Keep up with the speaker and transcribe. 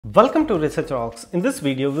Welcome to Research Rocks. In this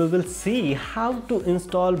video, we will see how to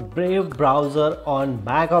install Brave browser on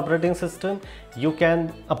Mac operating system. You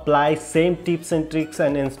can apply same tips and tricks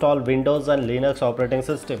and install Windows and Linux operating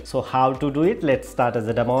system. So how to do it? Let's start as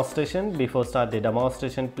a demonstration. Before start the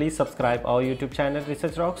demonstration, please subscribe our YouTube channel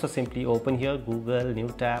Research Rocks. So simply open here Google, new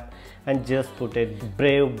tab, and just put it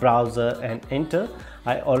Brave browser and enter.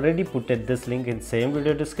 I already put this link in same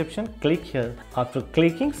video description. Click here. After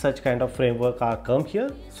clicking, such kind of framework are come here.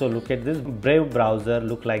 So look at this. Brave browser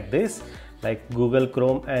look like this, like Google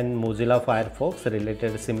Chrome and Mozilla Firefox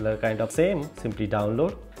related similar kind of same. Simply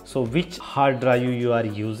download. So which hard drive you are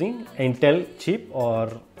using, Intel chip or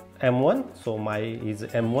M1? So my is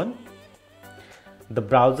M1. The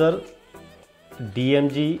browser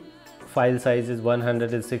DMG file size is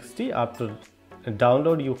 160. After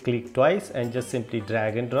download, you click twice and just simply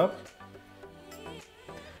drag and drop.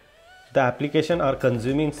 The application are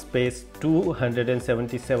consuming space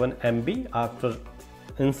 277 MB. After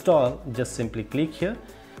install, just simply click here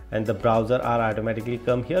and the browser are automatically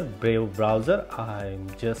come here. Brave browser, I'm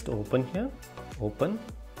just open here, open,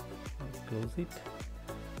 close it,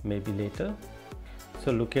 maybe later.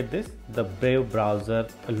 So look at this, the Brave browser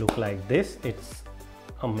look like this. It's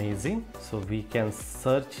amazing. So we can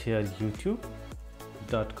search here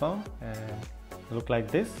youtube.com and look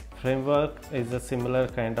like this. Framework is a similar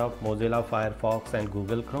kind of Mozilla Firefox and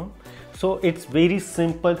Google Chrome. So it's very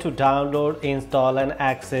simple to download, install and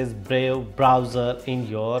access Brave browser in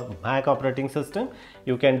your Mac operating system.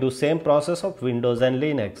 You can do same process of Windows and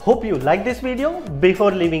Linux. Hope you like this video.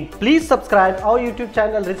 Before leaving, please subscribe our YouTube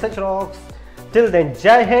channel Research Rocks. Till then,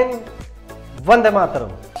 Jai Hind, Vande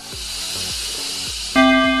Mataram.